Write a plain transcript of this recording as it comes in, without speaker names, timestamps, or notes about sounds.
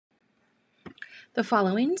The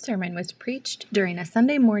following sermon was preached during a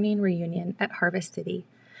Sunday morning reunion at Harvest City.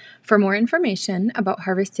 For more information about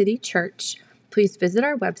Harvest City Church, please visit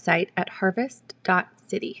our website at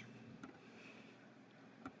harvest.city.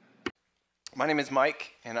 My name is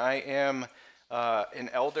Mike, and I am an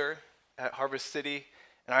elder at Harvest City,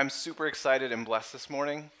 and I'm super excited and blessed this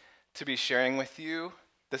morning to be sharing with you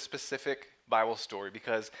this specific Bible story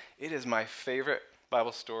because it is my favorite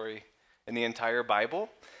Bible story in the entire Bible.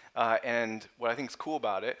 And what I think is cool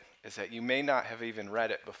about it is that you may not have even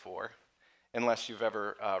read it before, unless you've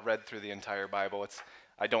ever read through the entire Bible.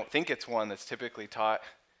 I don't think it's one that's typically taught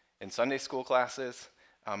in Sunday school classes.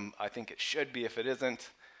 I think it should be if it isn't,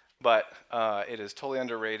 but it is totally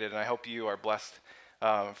underrated, and I hope you are blessed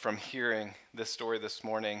from hearing this story this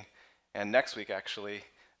morning and next week, actually,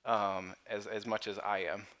 as much as I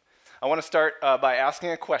am. I want to start by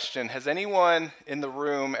asking a question. Has anyone in the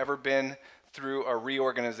room ever been through a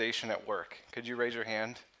reorganization at work? Could you raise your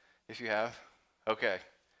hand if you have? Okay,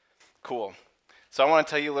 cool. So I want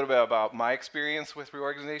to tell you a little bit about my experience with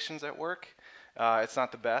reorganizations at work. It's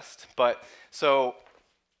not the best, but so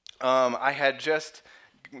I had just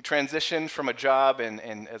transitioned from a job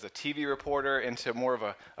and as a TV reporter into more of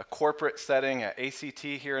a corporate setting at ACT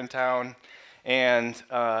here in town, and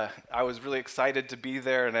I was really excited to be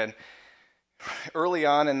there. And then early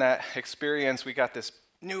on in that experience, we got this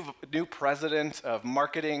new president of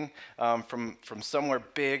marketing from somewhere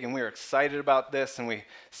big, and we were excited about this, and we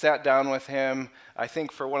sat down with him, I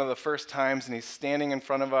think for one of the first times, and he's standing in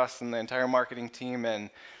front of us and the entire marketing team,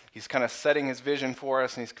 and he's kind of setting his vision for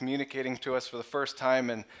us, and he's communicating to us for the first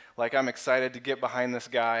time, and like, I'm excited to get behind this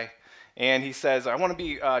guy. And he says, I want to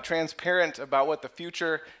be transparent about what the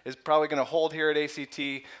future is probably going to hold here at ACT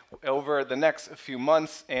over the next few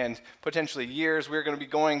months and potentially years. We're going to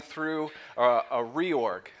be going through a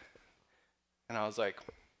reorg. And I was like,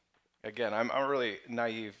 again, I'm a really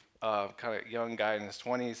naive, kind of young guy in his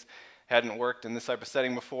 20s, hadn't worked in this type of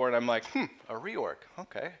setting before, and I'm like, a reorg,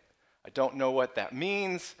 okay. I don't know what that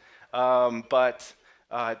means, but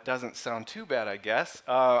it doesn't sound too bad, I guess.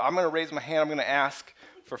 I'm going to raise my hand. I'm going to ask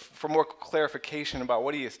for more clarification about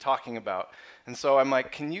what he is talking about. And so I'm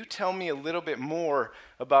like, can you tell me a little bit more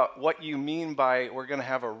about what you mean by we're going to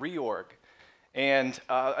have a reorg? And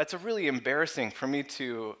it's really embarrassing for me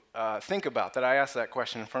to think about that I asked that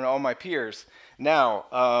question in front of all my peers now.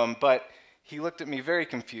 But he looked at me very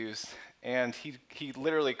confused, and he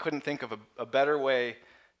literally couldn't think of a better way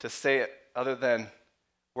to say it other than,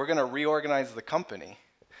 we're going to reorganize the company.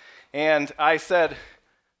 And I said,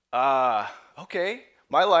 okay.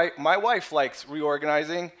 My wife likes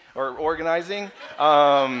reorganizing or organizing.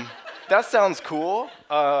 That sounds cool.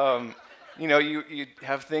 You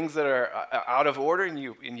have things that are out of order and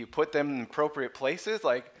you put them in appropriate places.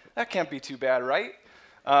 Like, that can't be too bad, right?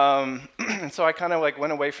 And so I kind of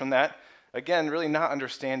went away from that. Again, really not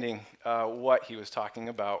understanding what he was talking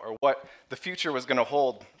about or what the future was going to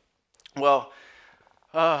hold. Well,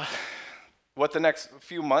 what the next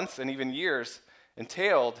few months and even years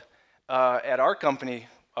entailed at our company,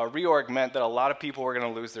 a reorg meant that a lot of people were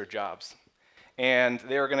going to lose their jobs, and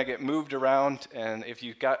they were going to get moved around. And if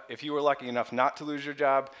you were lucky enough not to lose your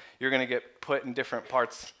job, you're going to get put in different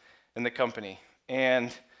parts in the company.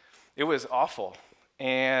 And it was awful,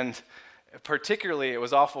 and particularly it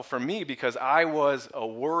was awful for me because I was a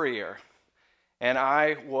worrier, and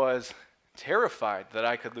I was terrified that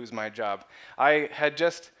I could lose my job. I had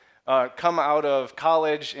just come out of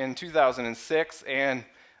college in 2006, and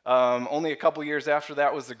only a couple years after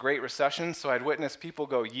that was the Great Recession, so I'd witnessed people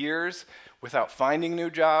go years without finding new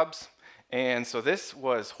jobs, and so this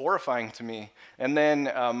was horrifying to me. And then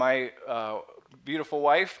my beautiful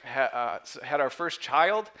wife had our first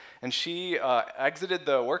child, and she exited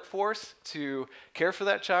the workforce to care for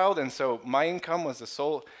that child, and so my income was the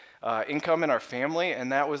sole income in our family,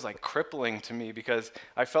 and that was crippling to me because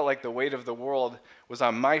I felt like the weight of the world was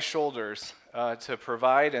on my shoulders to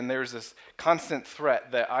provide, and there's this constant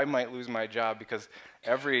threat that I might lose my job because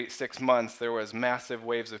every 6 months there was massive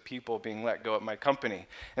waves of people being let go at my company.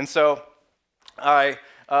 And so I,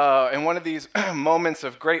 in one of these moments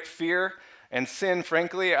of great fear and sin,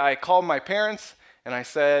 frankly, I called my parents and I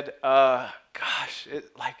said, gosh, and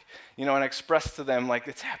I expressed to them,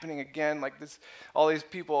 it's happening again, all these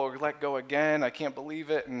people are let go again, I can't believe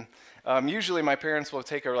it. And usually my parents will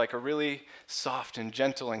take a really soft and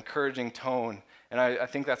gentle, encouraging tone, and I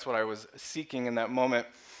think that's what I was seeking in that moment.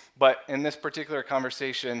 But in this particular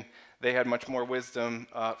conversation, they had much more wisdom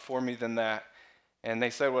for me than that, and they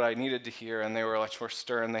said what I needed to hear, and they were much more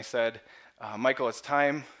stern. They said, Michael, it's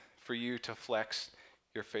time for you to flex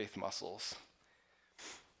your faith muscles.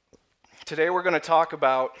 Today we're going to talk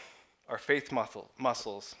about our faith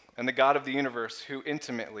muscles, and the God of the universe who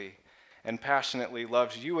intimately and passionately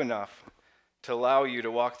loves you enough to allow you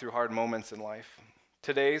to walk through hard moments in life.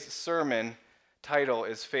 Today's sermon title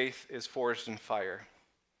is Faith is Forged in Fire.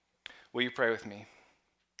 Will you pray with me?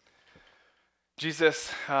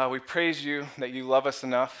 Jesus, we praise you that you love us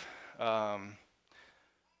enough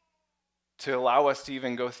to allow us to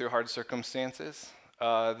even go through hard circumstances,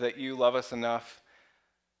 that you love us enough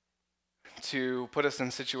to put us in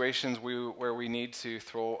situations where we need to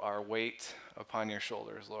throw our weight upon your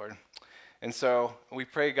shoulders, Lord. And so we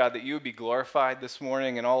pray, God, that you would be glorified this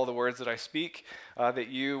morning in all of the words that I speak, that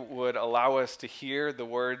you would allow us to hear the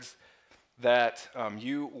words that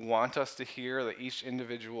you want us to hear, that each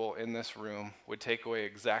individual in this room would take away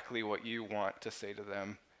exactly what you want to say to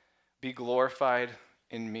them. Be glorified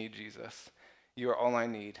in me, Jesus. You are all I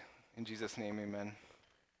need. In Jesus' name, amen.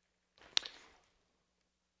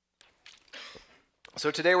 So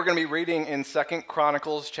today we're going to be reading in 2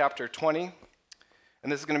 Chronicles chapter 20,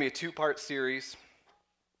 and this is going to be a two-part series.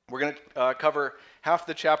 We're going to cover half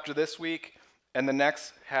the chapter this week and the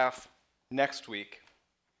next half next week.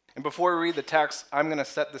 And before we read the text, I'm going to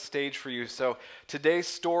set the stage for you. So today's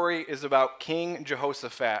story is about King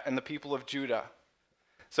Jehoshaphat and the people of Judah.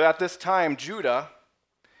 So at this time, Judah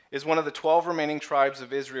is one of the 12 remaining tribes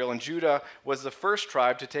of Israel, and Judah was the first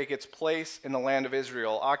tribe to take its place in the land of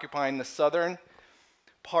Israel, occupying the southern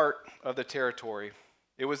part of the territory.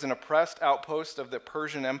 It was an oppressed outpost of the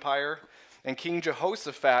Persian Empire, and King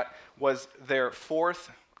Jehoshaphat was their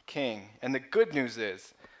fourth king. And the good news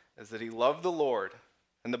is that he loved the Lord,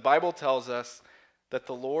 and the Bible tells us that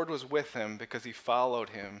the Lord was with him because he followed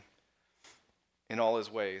him in all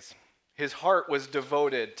his ways. His heart was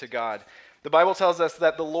devoted to God. The Bible tells us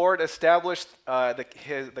that the Lord established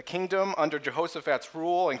the kingdom under Jehoshaphat's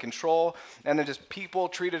rule and control, and that his people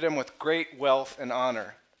treated him with great wealth and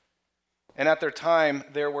honor. And at their time,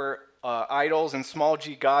 there were idols and small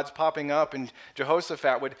g gods popping up, and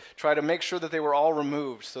Jehoshaphat would try to make sure that they were all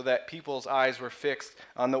removed so that people's eyes were fixed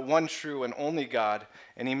on the one true and only God,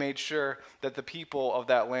 and he made sure that the people of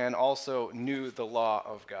that land also knew the law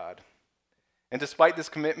of God. And despite this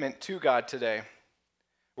commitment to God today,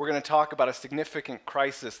 we're going to talk about a significant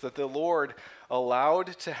crisis that the Lord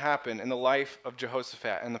allowed to happen in the life of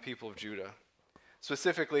Jehoshaphat and the people of Judah.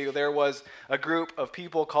 Specifically, there was a group of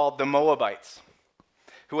people called the Moabites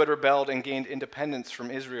who had rebelled and gained independence from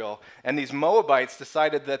Israel. And these Moabites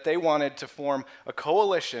decided that they wanted to form a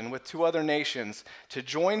coalition with two other nations to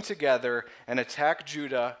join together and attack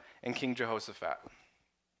Judah and King Jehoshaphat.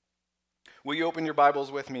 Will you open your Bibles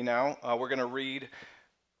with me now? We're going to read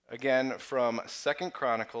again from 2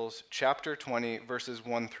 Chronicles chapter 20, verses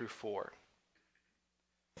 1 through 4.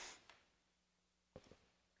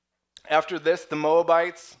 After this, the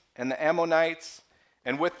Moabites and the Ammonites,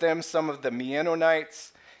 and with them some of the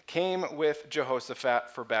Meunites, came with Jehoshaphat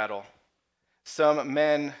for battle. Some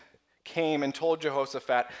men came and told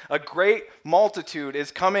Jehoshaphat, "A great multitude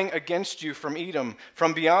is coming against you from Edom,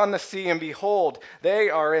 from beyond the sea, and behold, they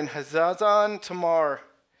are in Hazazon Tamar."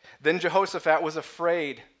 Then Jehoshaphat was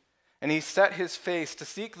afraid, and he set his face to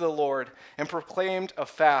seek the Lord and proclaimed a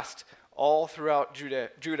fast all throughout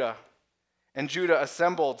Judah. And Judah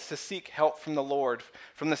assembled to seek help from the Lord.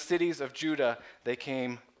 From the cities of Judah, they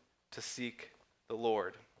came to seek the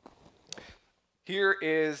Lord. Here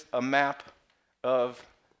is a map of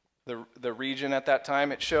the region at that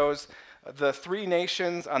time. It shows the three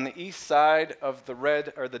nations on the east side of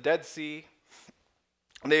the Dead Sea.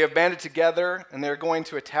 They have banded together, and they're going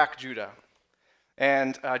to attack Judah.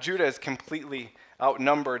 And Judah is completely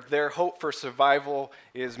outnumbered. Their hope for survival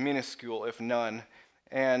is minuscule, if none.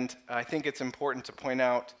 And I think it's important to point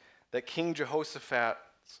out that King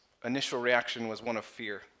Jehoshaphat's initial reaction was one of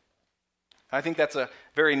fear. I think that's a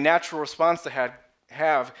very natural response to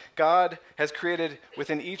have. God has created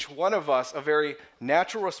within each one of us a very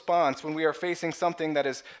natural response when we are facing something that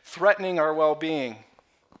is threatening our well-being.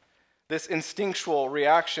 This instinctual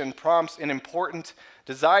reaction prompts an important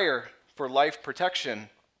desire for life protection.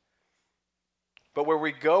 But where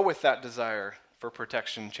we go with that desire for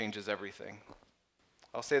protection changes everything.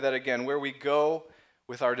 I'll say that again. Where we go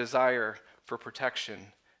with our desire for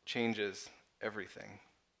protection changes everything.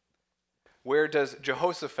 Where does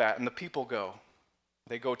Jehoshaphat and the people go?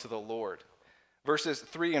 They go to the Lord. Verses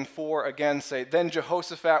 3 and 4 again say, "Then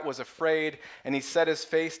Jehoshaphat was afraid, and he set his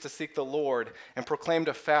face to seek the Lord, and proclaimed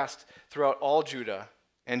a fast throughout all Judah.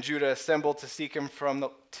 And Judah assembled to seek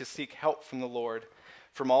help from the Lord.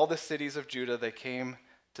 From all the cities of Judah they came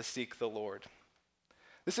to seek the Lord."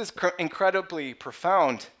 This is incredibly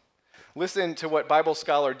profound. Listen to what Bible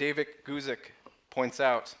scholar David Guzik points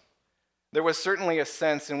out. There was certainly a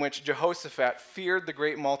sense in which Jehoshaphat feared the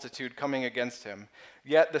great multitude coming against him.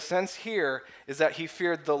 Yet the sense here is that he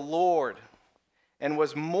feared the Lord and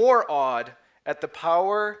was more awed at the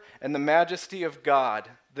power and the majesty of God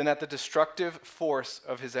than at the destructive force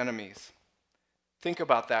of his enemies. Think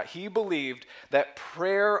about that. He believed that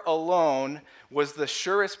prayer alone was the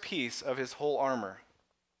surest piece of his whole armor.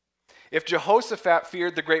 If Jehoshaphat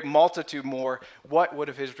feared the great multitude more, what would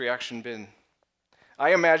have his reaction been?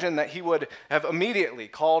 I imagine that he would have immediately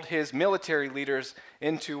called his military leaders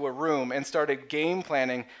into a room and started game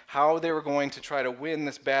planning how they were going to try to win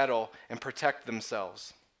this battle and protect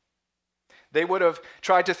themselves. They would have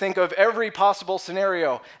tried to think of every possible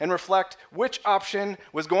scenario and reflect which option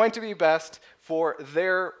was going to be best for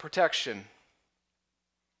their protection.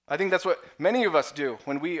 I think that's what many of us do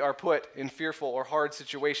when we are put in fearful or hard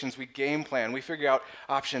situations. We game plan. We figure out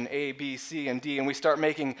option A, B, C, and D, and we start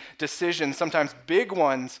making decisions, sometimes big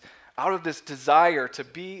ones, out of this desire to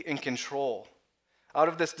be in control, out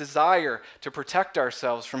of this desire to protect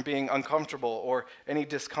ourselves from being uncomfortable or any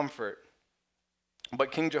discomfort.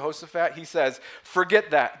 But King Jehoshaphat, he says,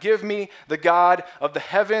 forget that. Give me the God of the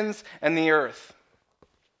heavens and the earth.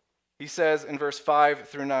 He says in verse 5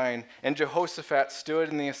 through 9, and Jehoshaphat stood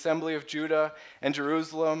in the assembly of Judah and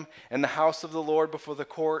Jerusalem and the house of the Lord before the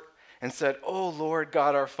court and said, O Lord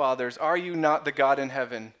God our fathers, are you not the God in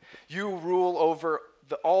heaven? You rule over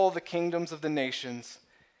all the kingdoms of the nations.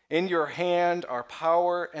 In your hand are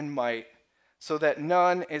power and might, so that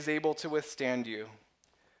none is able to withstand you.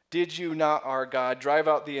 Did you not, our God, drive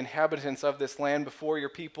out the inhabitants of this land before your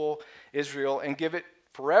people Israel and give it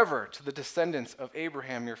forever to the descendants of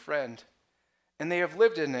Abraham, your friend? And they have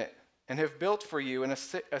lived in it and have built for you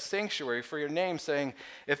a sanctuary for your name, saying,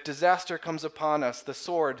 if disaster comes upon us, the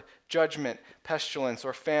sword, judgment, pestilence,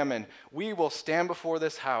 or famine, we will stand before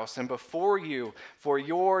this house and before you, for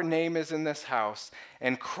your name is in this house,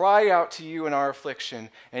 and cry out to you in our affliction,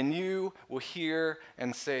 and you will hear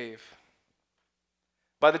and save.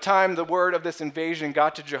 By the time the word of this invasion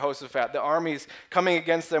got to Jehoshaphat, the armies coming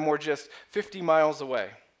against them were just 50 miles away.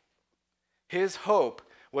 His hope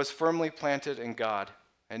was firmly planted in God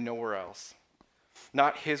and nowhere else.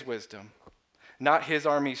 Not his wisdom, not his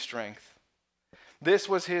army strength. This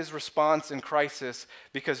was his response in crisis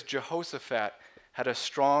because Jehoshaphat had a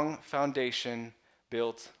strong foundation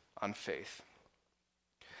built on faith.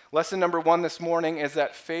 Lesson number 1 this morning is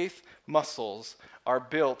that faith muscles are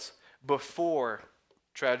built before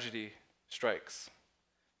tragedy strikes.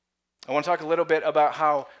 I want to talk a little bit about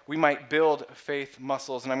how we might build faith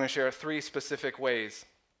muscles, and I'm going to share 3 specific ways.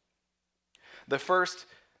 The first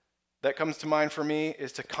that comes to mind for me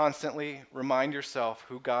is to constantly remind yourself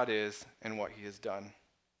who God is and what he has done.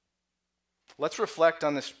 Let's reflect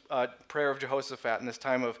on this prayer of Jehoshaphat in this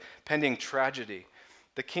time of pending tragedy.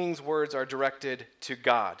 The king's words are directed to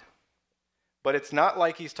God. But it's not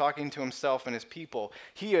like he's talking to himself and his people.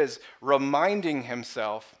 He is reminding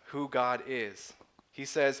himself who God is. He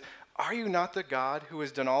says, are you not the God who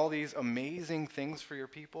has done all these amazing things for your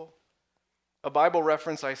people? A Bible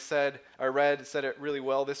reference I read said it really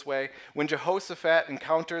well this way. When Jehoshaphat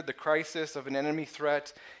encountered the crisis of an enemy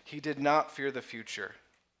threat, he did not fear the future,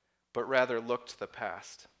 but rather looked to the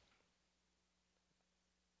past.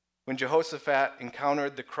 When Jehoshaphat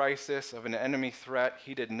encountered the crisis of an enemy threat,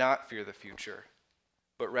 he did not fear the future,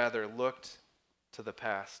 but rather looked to the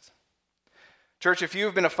past. Church, if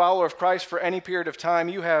you've been a follower of Christ for any period of time,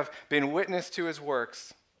 you have been witness to his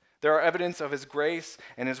works. There are evidence of his grace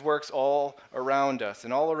and his works all around us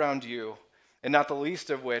and all around you, and not the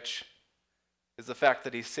least of which is the fact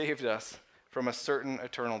that he saved us from a certain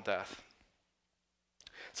eternal death.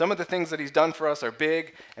 Some of the things that he's done for us are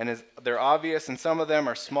big and they're obvious, and some of them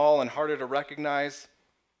are small and harder to recognize.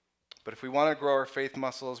 But if we want to grow our faith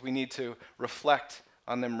muscles, we need to reflect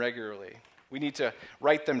on them regularly. We need to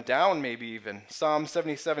write them down maybe even. Psalm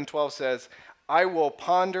 77:12 says, I will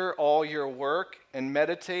ponder all your work and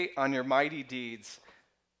meditate on your mighty deeds.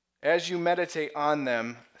 As you meditate on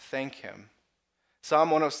them, thank him.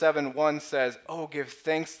 Psalm 107:1 says, oh, give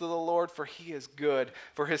thanks to the Lord, for he is good,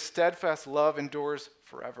 for his steadfast love endures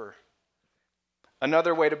forever.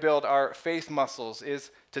 Another way to build our faith muscles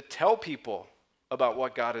is to tell people about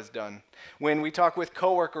what God has done. When we talk with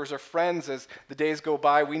coworkers or friends as the days go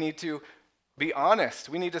by, we need to be honest.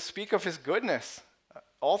 We need to speak of his goodness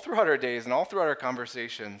all throughout our days and all throughout our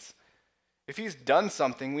conversations. If he's done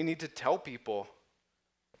something, we need to tell people.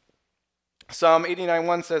 Psalm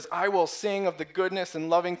 89:1 says, I will sing of the goodness and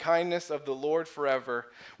loving kindness of the Lord forever.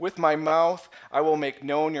 With my mouth I will make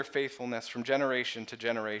known your faithfulness from generation to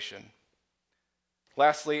generation.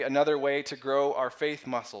 Lastly, another way to grow our faith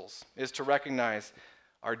muscles is to recognize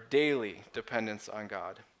our daily dependence on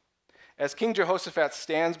God. As King Jehoshaphat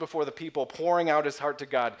stands before the people, pouring out his heart to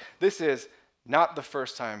God, this is not the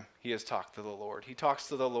first time he has talked to the Lord. He talks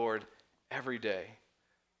to the Lord every day.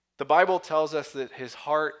 The Bible tells us that his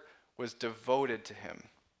heart was devoted to him.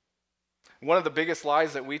 One of the biggest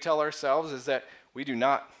lies that we tell ourselves is that we do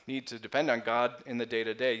not need to depend on God in the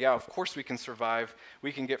day-to-day. Yeah, of course we can survive.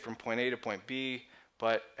 We can get from point A to point B,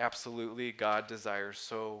 but absolutely God desires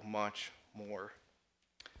so much more.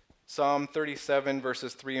 Psalm 37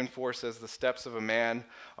 verses 3 and 4 says, "The steps of a man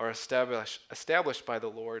are established by the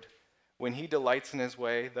Lord. When he delights in his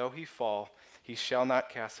way, though he fall, he shall not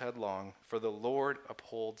cast headlong, for the Lord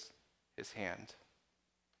upholds his hand."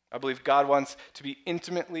 I believe God wants to be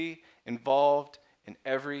intimately involved in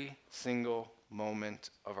every single moment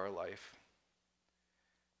of our life.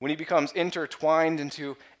 When he becomes intertwined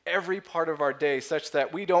into every part of our day, such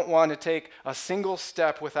that we don't want to take a single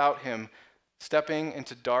step without him, stepping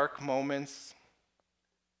into dark moments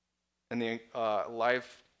in the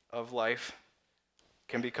life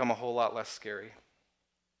can become a whole lot less scary.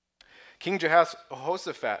 King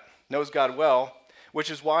Jehoshaphat knows God well, which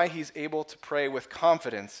is why he's able to pray with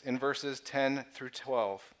confidence in verses 10 through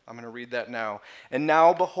 12. I'm going to read that now. "And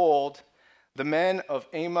now behold, the men of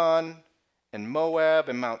Ammon and Moab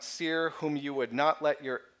and Mount Seir, whom you would not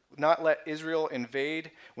let Israel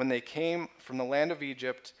invade when they came from the land of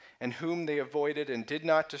Egypt, and whom they avoided and did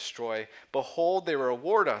not destroy, behold, they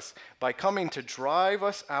reward us by coming to drive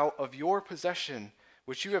us out of your possession,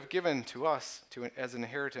 which you have given to us as an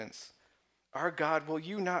inheritance. Our God, will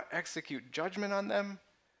you not execute judgment on them?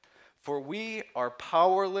 For we are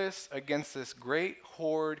powerless against this great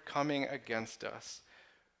horde coming against us.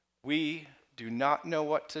 We do not know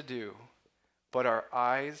what to do, but our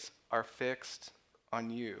eyes are fixed on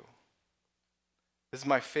you." This is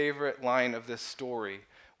my favorite line of this story.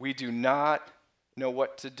 We do not know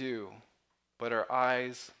what to do, but our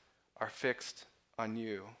eyes are fixed on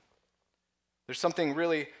you. There's something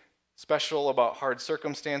really special about hard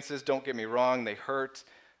circumstances. Don't get me wrong, they hurt,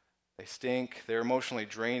 they stink, they're emotionally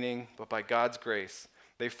draining, but by God's grace,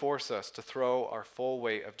 they force us to throw our full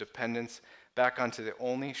weight of dependence back onto the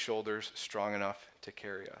only shoulders strong enough to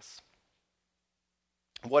carry us.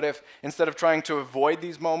 What if, instead of trying to avoid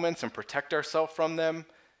these moments and protect ourselves from them,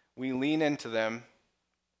 we lean into them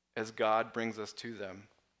as God brings us to them?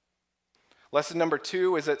 Lesson number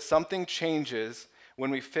 2 is that something changes when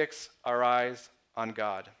we fix our eyes on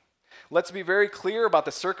God. Let's be very clear about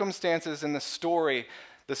the circumstances in the story.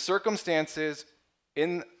 The circumstances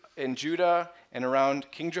in Judah and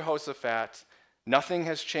around King Jehoshaphat, nothing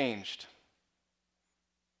has changed.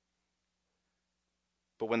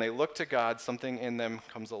 But when they look to God, something in them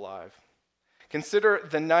comes alive. Consider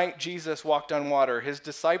the night Jesus walked on water. His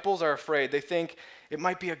disciples are afraid. They think it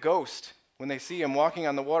might be a ghost. When they see him walking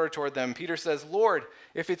on the water toward them, Peter says, "Lord,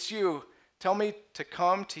 if it's you, tell me to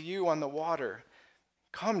come to you on the water."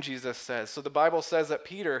 "Come," Jesus says. So the Bible says that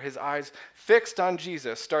Peter, his eyes fixed on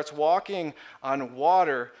Jesus, starts walking on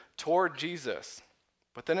water toward Jesus.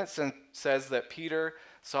 But then it says that Peter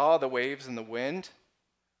saw the waves and the wind.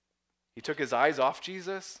 He took his eyes off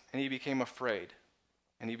Jesus, and he became afraid,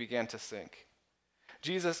 and he began to sink.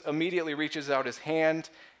 Jesus immediately reaches out his hand,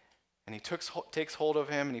 and he takes hold of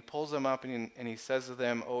him, and he pulls him up, and he says to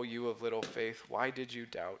them, "Oh, you of little faith, why did you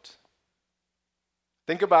doubt?"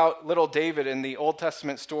 Think about little David in the Old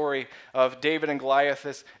Testament story of David and Goliath.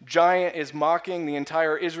 This giant is mocking the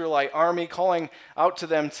entire Israelite army, calling out to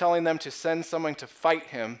them, telling them to send someone to fight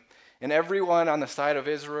him. And everyone on the side of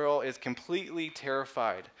Israel is completely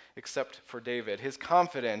terrified, except for David. His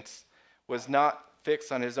confidence was not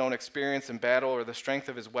fixed on his own experience in battle or the strength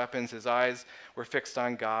of his weapons. His eyes were fixed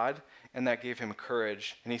on God, and that gave him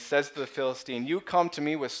courage. And he says to the Philistine, "You come to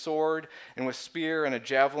me with sword and with spear and a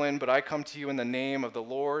javelin, but I come to you in the name of the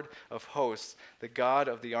Lord of hosts, the God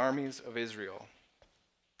of the armies of Israel."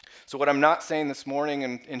 So what I'm not saying this morning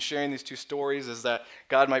in sharing these two stories is that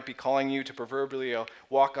God might be calling you to proverbially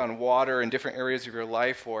walk on water in different areas of your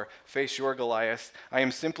life or face your Goliath. I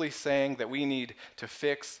am simply saying that we need to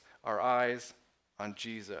fix our eyes on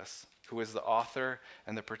Jesus, who is the author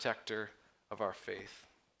and the protector of our faith.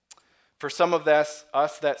 For some of us,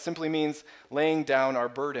 that simply means laying down our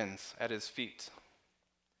burdens at his feet.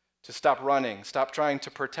 To stop running, stop trying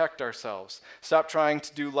to protect ourselves, stop trying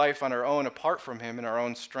to do life on our own apart from him in our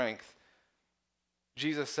own strength.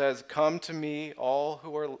 Jesus says, "Come to me, all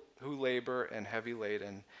who labor and heavy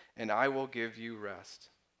laden, and I will give you rest.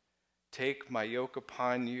 Take my yoke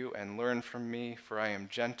upon you and learn from me, for I am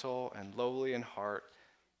gentle and lowly in heart,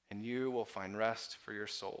 and you will find rest for your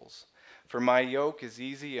souls. For my yoke is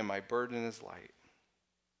easy and my burden is light."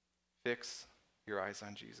 Fix your eyes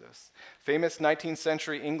on Jesus. Famous 19th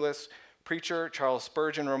century English preacher Charles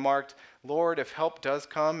Spurgeon remarked, "Lord, if help does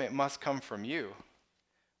come, it must come from you.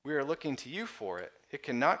 We are looking to you for it. It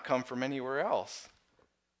cannot come from anywhere else.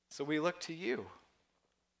 So we look to you."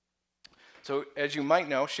 So as you might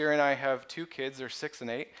know, Sherry and I have two kids. They're 6 and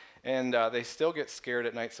 8, and they still get scared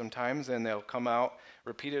at night sometimes, and they'll come out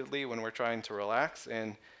repeatedly when we're trying to relax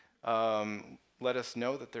and let us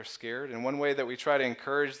know that they're scared. And one way that we try to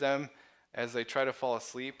encourage them as they try to fall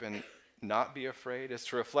asleep and not be afraid is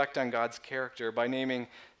to reflect on God's character by naming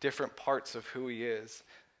different parts of who he is,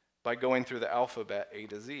 by going through the alphabet A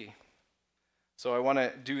to Z. So I want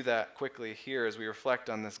to do that quickly here as we reflect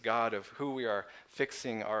on this God of who we are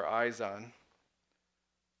fixing our eyes on.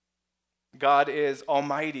 God is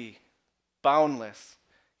almighty, boundless,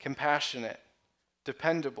 compassionate,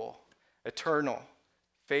 dependable, eternal,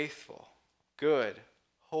 faithful, good,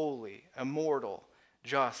 holy, immortal,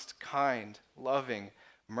 just, kind, loving,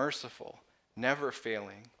 merciful, never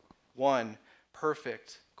failing, one,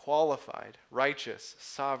 perfect, qualified, righteous,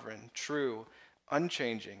 sovereign, true,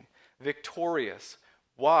 unchanging, victorious,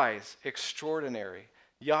 wise, extraordinary,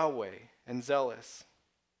 Yahweh, and zealous.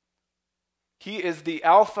 He is the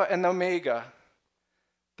Alpha and the Omega,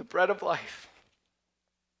 the bread of life,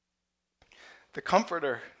 the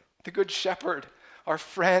Comforter, the Good Shepherd, our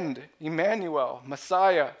friend, Emmanuel,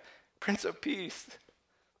 Messiah, Prince of Peace,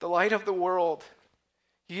 the light of the world.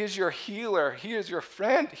 He is your healer. He is your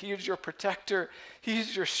friend. He is your protector. He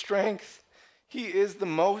is your strength. He is the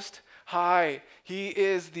Most High. He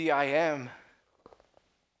is the I Am.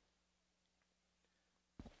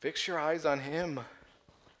 Fix your eyes on him.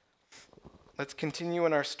 Let's continue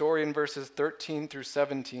in our story in verses 13 through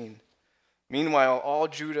 17. Meanwhile, all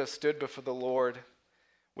Judah stood before the Lord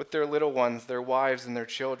with their little ones, their wives, and their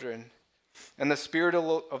children. And the Spirit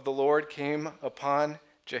of the Lord came upon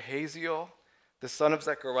Jehaziel, the son of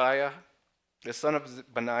Zechariah, the son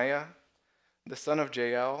of Benaiah, the son of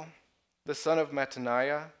Jael, the son of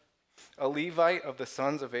Mattaniah, a Levite of the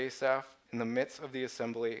sons of Asaph, in the midst of the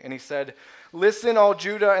assembly. And he said, "Listen, all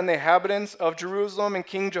Judah and the inhabitants of Jerusalem and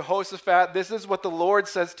King Jehoshaphat, this is what the Lord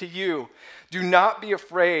says to you. Do not be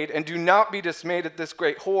afraid and do not be dismayed at this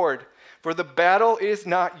great horde, for the battle is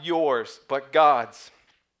not yours, but God's.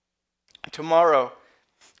 Tomorrow,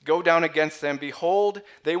 go down against them. Behold,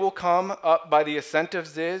 they will come up by the ascent of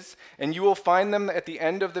Ziz, and you will find them at the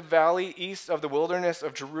end of the valley east of the wilderness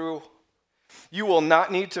of Jeru. You will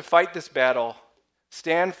not need to fight this battle.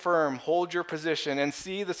 Stand firm, hold your position, and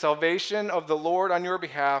see the salvation of the Lord on your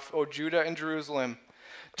behalf, O Judah and Jerusalem.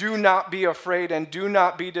 Do not be afraid and do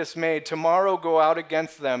not be dismayed. Tomorrow go out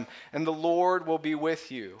against them, and the Lord will be with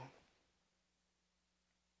you."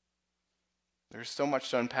 There's so much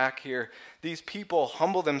to unpack here. These people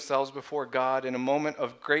humble themselves before God in a moment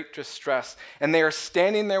of great distress, and they are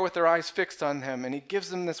standing there with their eyes fixed on him, and he gives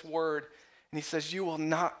them this word, and he says, "You will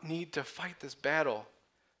not need to fight this battle.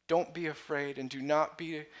 Don't be afraid and do not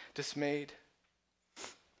be dismayed."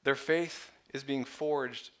 Their faith is being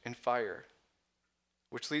forged in fire,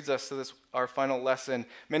 which leads us to this, our final lesson.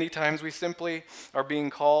 Many times we simply are being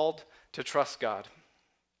called to trust God,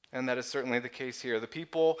 and that is certainly the case here. The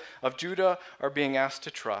people of Judah are being asked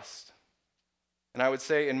to trust. And I would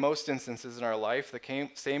say in most instances in our life, the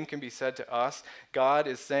same can be said to us. God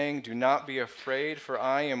is saying, "Do not be afraid, for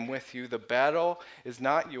I am with you. The battle is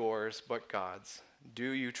not yours, but God's.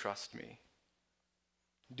 Do you trust me?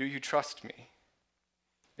 Do you trust me?"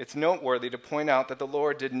 It's noteworthy to point out that the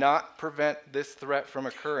Lord did not prevent this threat from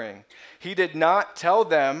occurring. He did not tell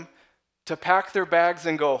them to pack their bags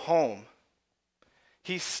and go home.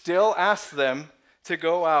 He still asked them to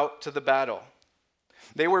go out to the battle.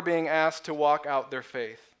 They were being asked to walk out their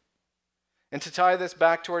faith. And to tie this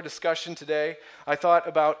back to our discussion today, I thought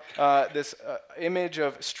about this image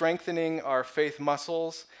of strengthening our faith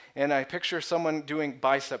muscles, and I picture someone doing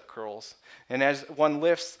bicep curls. And as one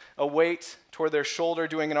lifts a weight toward their shoulder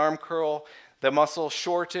doing an arm curl, the muscle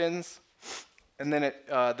shortens, and then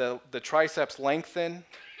the triceps lengthen.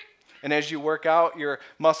 And as you work out, your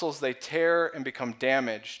muscles, they tear and become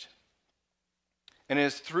damaged. And it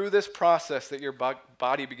is through this process that your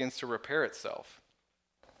body begins to repair itself.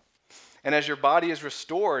 And as your body is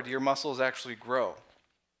restored, your muscles actually grow.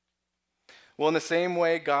 Well, in the same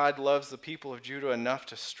way, God loves the people of Judah enough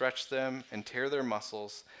to stretch them and tear their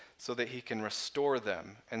muscles so that he can restore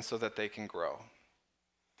them and so that they can grow.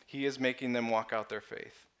 He is making them walk out their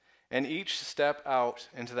faith. And each step out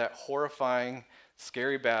into that horrifying,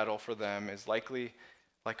 scary battle for them is likely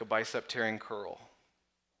like a bicep tearing curl,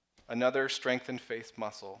 another strengthened faith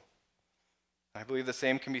muscle. I believe the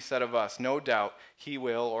same can be said of us. No doubt he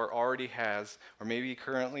will or already has, or maybe he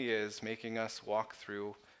currently is, making us walk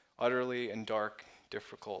through utterly and dark,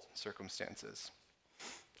 difficult circumstances.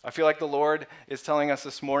 I feel like the Lord is telling us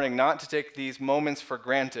this morning not to take these moments for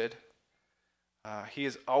granted. He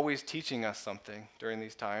is always teaching us something during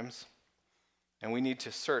these times, and we need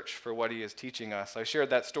to search for what he is teaching us. I shared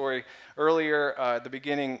that story earlier at the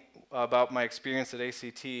beginning about my experience at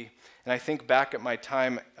ACT, and I think back at my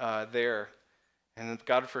time there. And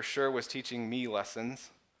God for sure was teaching me lessons.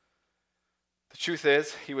 The truth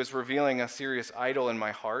is, he was revealing a serious idol in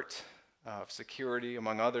my heart of security,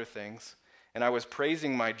 among other things. And I was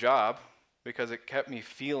praising my job because it kept me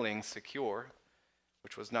feeling secure,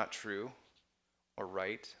 which was not true or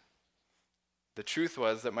right. The truth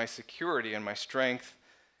was that my security and my strength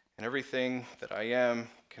and everything that I am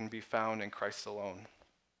can be found in Christ alone.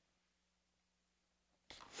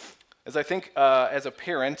 As I think as a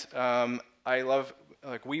parent, I love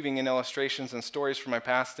weaving in illustrations and stories from my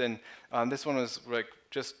past, and this one was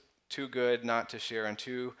just too good not to share and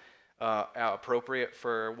too appropriate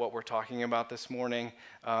for what we're talking about this morning.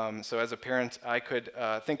 So as a parent, I could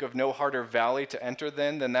think of no harder valley to enter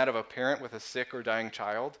than that of a parent with a sick or dying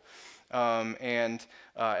child. And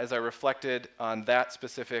as I reflected on that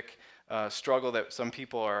specific struggle that some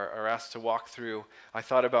people are asked to walk through, I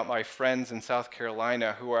thought about my friends in South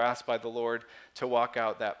Carolina who were asked by the Lord to walk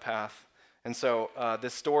out that path. And so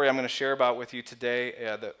this story I'm going to share about with you today,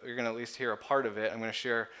 that you're going to at least hear a part of it. I'm going to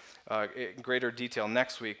share in greater detail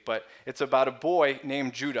next week, but it's about a boy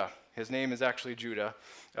named Judah. His name is actually Judah.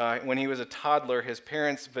 When he was a toddler, his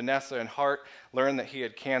parents, Vanessa and Hart, learned that he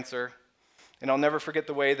had cancer. And I'll never forget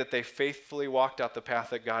the way that they faithfully walked out the path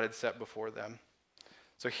that God had set before them.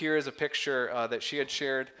 So here is a picture that she had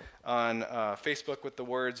shared on Facebook with the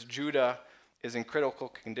words, "Judah is in critical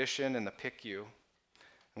condition in the PICU,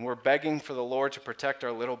 and we're begging for the Lord to protect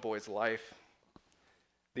our little boy's life.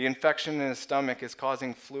 The infection in his stomach is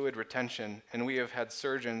causing fluid retention, and we have had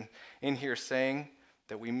surgeon in here saying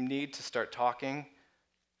that we need to start talking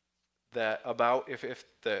about if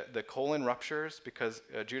the colon ruptures, because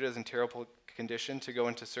Judah is in terrible condition to go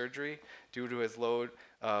into surgery due to his low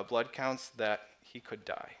blood counts, that he could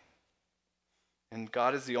die. And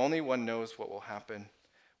God is the only one knows what will happen.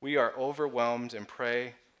 We are overwhelmed and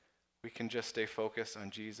pray we can just stay focused on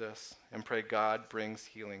Jesus and pray God brings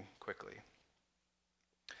healing quickly."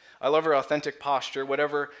 I love her authentic posture.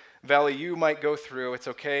 Whatever valley you might go through, it's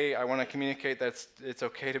okay. I want to communicate that it's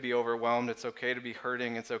okay to be overwhelmed. It's okay to be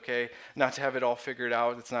hurting. It's okay not to have it all figured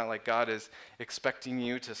out. It's not like God is expecting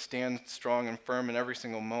you to stand strong and firm in every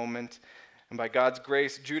single moment. And by God's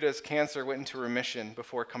grace, Judah's cancer went into remission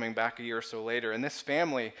before coming back a year or so later. And this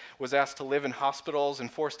family was asked to live in hospitals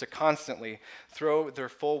and forced to constantly throw their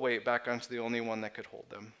full weight back onto the only one that could hold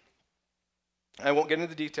them. I won't get into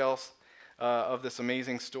the details of this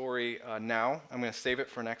amazing story now. I'm going to save it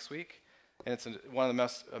for next week. And it's one of the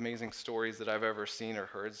most amazing stories that I've ever seen or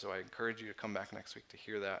heard, so I encourage you to come back next week to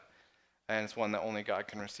hear that. And it's one that only God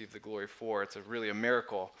can receive the glory for. It's really a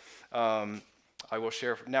miracle. I will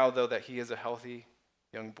share now, though, that he is a healthy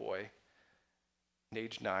young boy,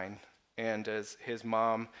 age 9. And as his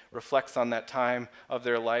mom reflects on that time of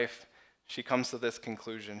their life, she comes to this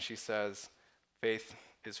conclusion. She says, "Faith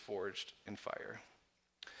is forged in fire."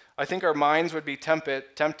 I think our minds would be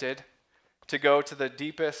tempted to go to the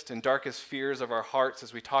deepest and darkest fears of our hearts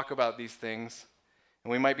as we talk about these things.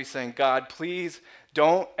 And we might be saying, "God, please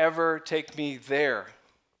don't ever take me there.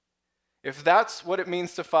 If that's what it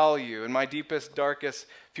means to follow you in my deepest, darkest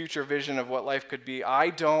future vision of what life could be,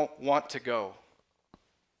 I don't want to go."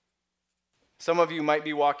 Some of you might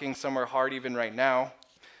be walking somewhere hard even right now.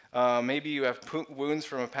 Maybe you have wounds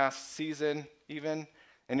from a past season even,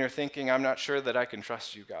 and you're thinking, "I'm not sure that I can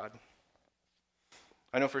trust you, God."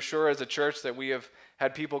 I know for sure as a church that we have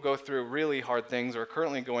had people go through really hard things or are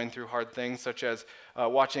currently going through hard things, such as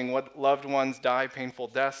watching loved ones die painful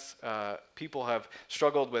deaths. People have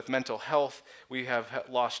struggled with mental health. We have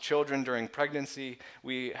lost children during pregnancy.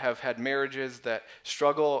 We have had marriages that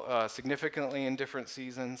struggle significantly in different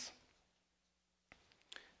seasons.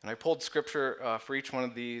 And I pulled scripture for each one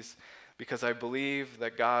of these because I believe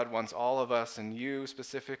that God wants all of us, and you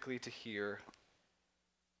specifically, to hear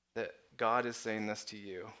that God is saying this to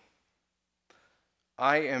you.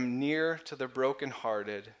 "I am near to the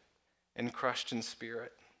brokenhearted and crushed in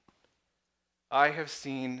spirit. I have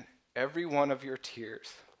seen every one of your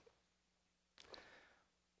tears.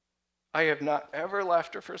 I have not ever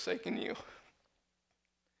left or forsaken you.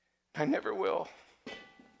 I never will.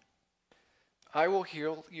 I will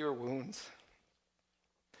heal your wounds.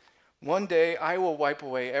 One day I will wipe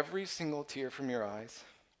away every single tear from your eyes.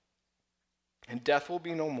 and death will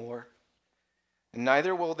be no more, and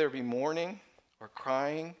neither will there be mourning or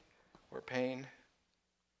crying or pain.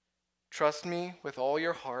 Trust me with all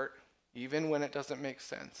your heart, even when it doesn't make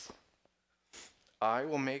sense. I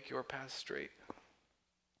will make your path straight.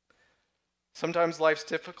 Sometimes life's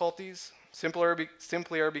difficulties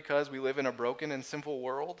simply are because we live in a broken and sinful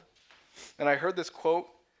world. And I heard this quote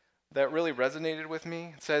that really resonated with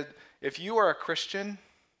me. It said, if you are a Christian,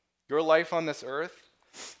 your life on this earth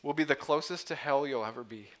will be the closest to hell you'll ever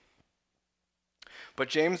be. But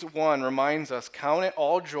James 1 reminds us, count it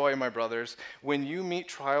all joy, my brothers, when you meet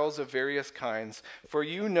trials of various kinds, for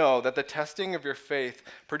you know that the testing of your faith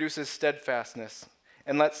produces steadfastness.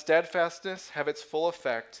 And let steadfastness have its full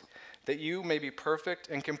effect, that you may be perfect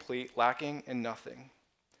and complete, lacking in nothing.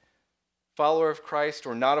 Follower of Christ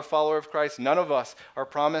or not a follower of Christ, none of us are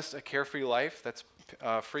promised a carefree life that's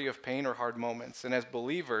free of pain or hard moments. And as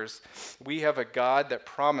believers, we have a God that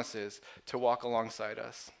promises to walk alongside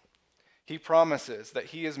us. He promises that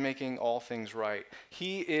he is making all things right.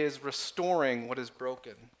 He is restoring what is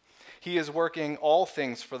broken. He is working all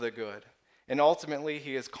things for the good. And ultimately,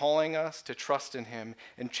 he is calling us to trust in him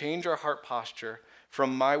and change our heart posture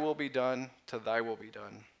from my will be done to thy will be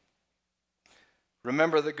done.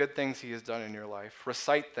 Remember the good things he has done in your life.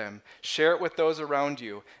 Recite them, share it with those around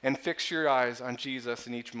you, and fix your eyes on Jesus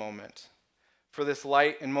in each moment. For this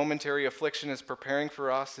light and momentary affliction is preparing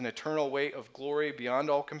for us an eternal weight of glory beyond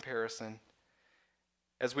all comparison,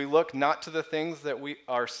 as we look not to the things that we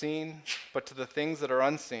are seen, but to the things that are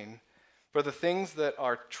unseen. For the things that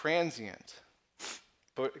are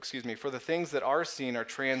for the things that are seen are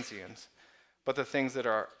transient, but the things that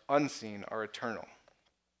are unseen are eternal.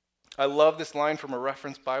 I love this line from a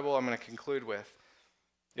reference Bible I'm going to conclude with.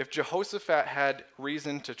 If Jehoshaphat had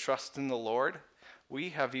reason to trust in the Lord,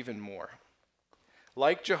 we have even more.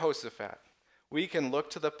 Like Jehoshaphat, we can look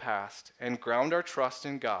to the past and ground our trust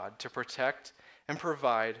in God to protect and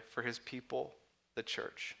provide for his people, the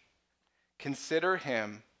church. Consider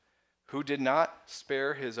him who did not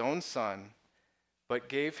spare his own son, but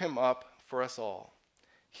gave him up for us all.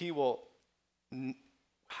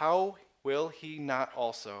 How will he not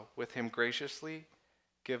also with him graciously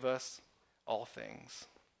give us all things?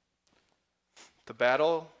 The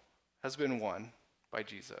battle has been won by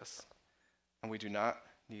Jesus, and we do not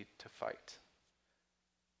need to fight.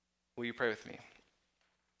 Will you pray with me?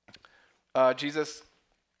 Jesus,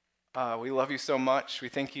 we love you so much. We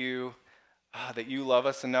thank you that you love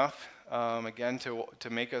us enough, again, to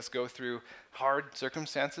make us go through hard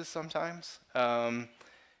circumstances sometimes,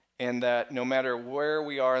 and that no matter where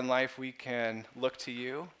we are in life, we can look to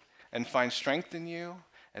you and find strength in you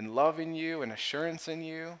and love in you and assurance in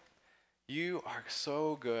you. You are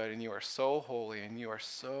so good, and you are so holy, and you are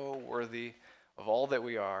so worthy of all that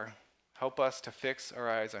we are. Help us to fix our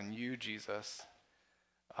eyes on you, Jesus,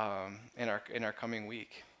 in our coming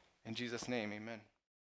week. In Jesus' name, amen.